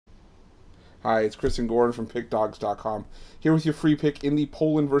Hi, it's Chris and Gordon from PickDogs.com, here with your free pick in the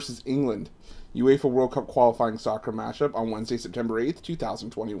Poland versus England UEFA World Cup qualifying soccer matchup on Wednesday, September 8th,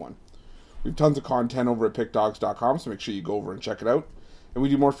 2021. We have tons of content over at PickDogs.com, so make sure you go over and check it out. And we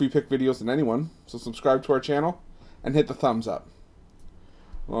do more free pick videos than anyone, so subscribe to our channel and hit the thumbs up.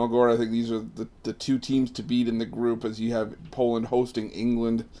 Well, Gordon, I think these are the two teams to beat in the group as you have Poland hosting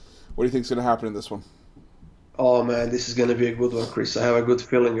England. What do you think is going to happen in this one? Oh man, this is gonna be a good one, Chris. I have a good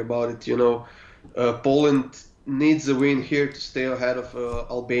feeling about it. Poland needs a win here to stay ahead of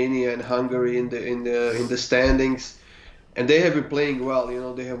Albania and Hungary in the standings, and they have been playing well.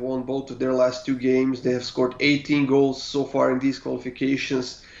 They have won both of their last two games. They have scored 18 goals so far in these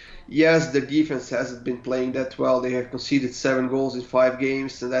qualifications. Yes, their defense hasn't been playing that well. They have conceded 7 goals in 5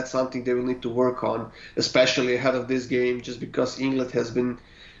 games, and that's something they will need to work on, especially ahead of this game, just because England has been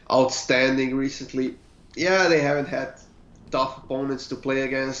outstanding recently. Yeah, they haven't had tough opponents to play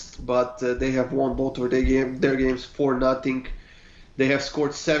against, but they have won both of their games 4-0. They have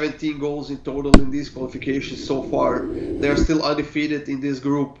scored 17 goals in total in these qualifications so far. They are still undefeated in this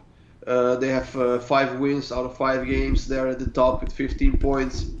group. They have 5 wins out of 5 games. They are at the top with 15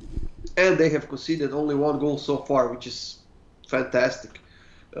 points. And they have conceded only 1 goal so far, which is fantastic.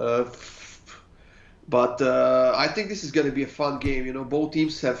 But I think this is going to be a fun game. Both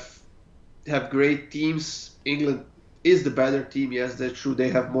teams have great teams. England is the better team. Yes, that's true. They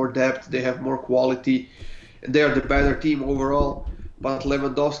have more depth. They have more quality. And they are the better team overall. But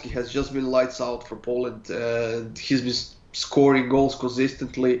Lewandowski has just been lights out for Poland. He's been scoring goals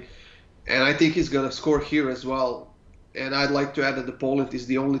consistently. And I think he's going to score here as well. And I'd like to add that the Poland is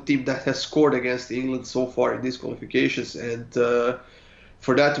the only team that has scored against England so far in these qualifications. And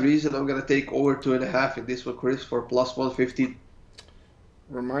for that reason, I'm going to take over 2.5 in this one, Chris, for plus 115.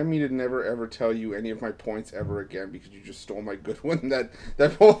 Remind me to never ever tell you any of my points ever again because you just stole my good one. That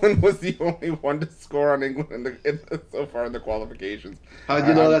Poland was the only one to score on England so far in the qualifications. How do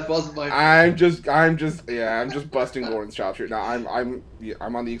you know that wasn't my? I'm just busting Gordon's chops here. Now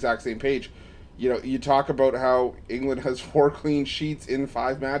I'm on the exact same page. You talk about how England has 4 clean sheets in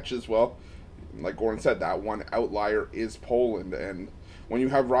 5 matches. Well, like Gordon said, that one outlier is Poland, and when you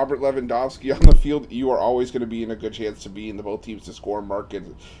have Robert Lewandowski on the field, you are always going to be in a good chance to be in the both teams to score market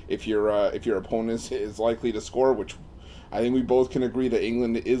if your opponent is likely to score, which I think we both can agree that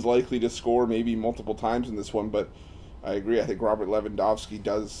England is likely to score maybe multiple times in this one. But I agree. I think Robert Lewandowski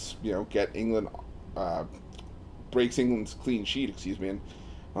does get England breaks England's clean sheet. Excuse me.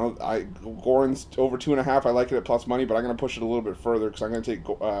 And Gordon's over 2.5. I like it at plus money, but I'm going to push it a little bit further because I'm going to take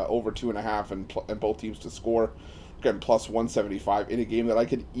over 2.5 and both teams to score. Again, plus 175 in a game that I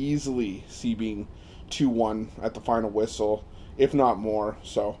could easily see being 2-1 at the final whistle, if not more.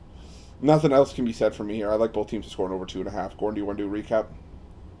 So nothing else can be said for me here. I like both teams to score over 2.5. Gordon, do you want to do a recap?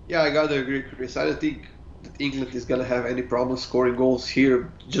 Yeah, I gotta agree, Chris. I don't think that England is gonna have any problem scoring goals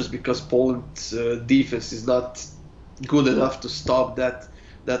here, just because Poland's defense is not good enough to stop that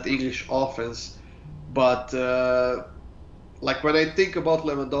English offense. But like when I think about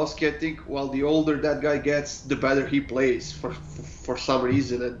Lewandowski, I think, well, the older that guy gets, the better he plays for some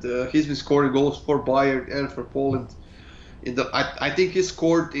reason. And he's been scoring goals for Bayern and for Poland. I think he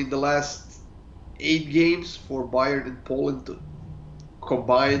scored in the last 8 games for Bayern and Poland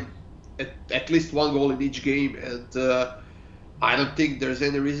combined at least 1 goal in each game. And I don't think there's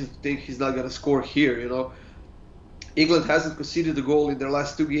any reason to think he's not going to score here. England hasn't conceded a goal in their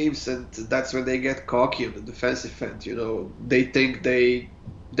last 2 games, and that's when they get cocky on the defensive end. They think they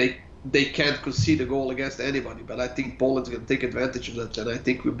can't concede a goal against anybody, but I think Poland's going to take advantage of that, and I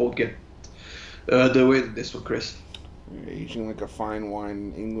think we both get the win in this one, Chris. Aging like a fine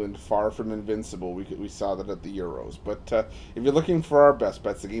wine, England far from invincible. We saw that at the Euros. But if you're looking for our best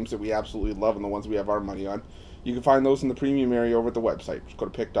bets, the games that we absolutely love and the ones we have our money on, you can find those in the premium area over at the website. Just go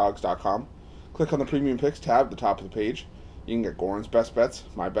to pickdogs.com. Click on the Premium Picks tab at the top of the page. You can get Goran's best bets,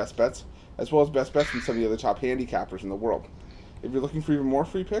 my best bets, as well as best bets from some of the other top handicappers in the world. If you're looking for even more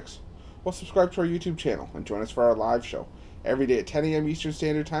free picks, well, subscribe to our YouTube channel and join us for our live show every day at 10 a.m. Eastern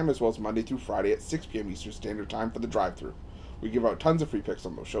Standard Time, as well as Monday through Friday at 6 p.m. Eastern Standard Time for the drive-thru. We give out tons of free picks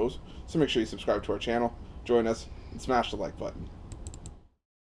on those shows, so make sure you subscribe to our channel, join us, and smash the like button.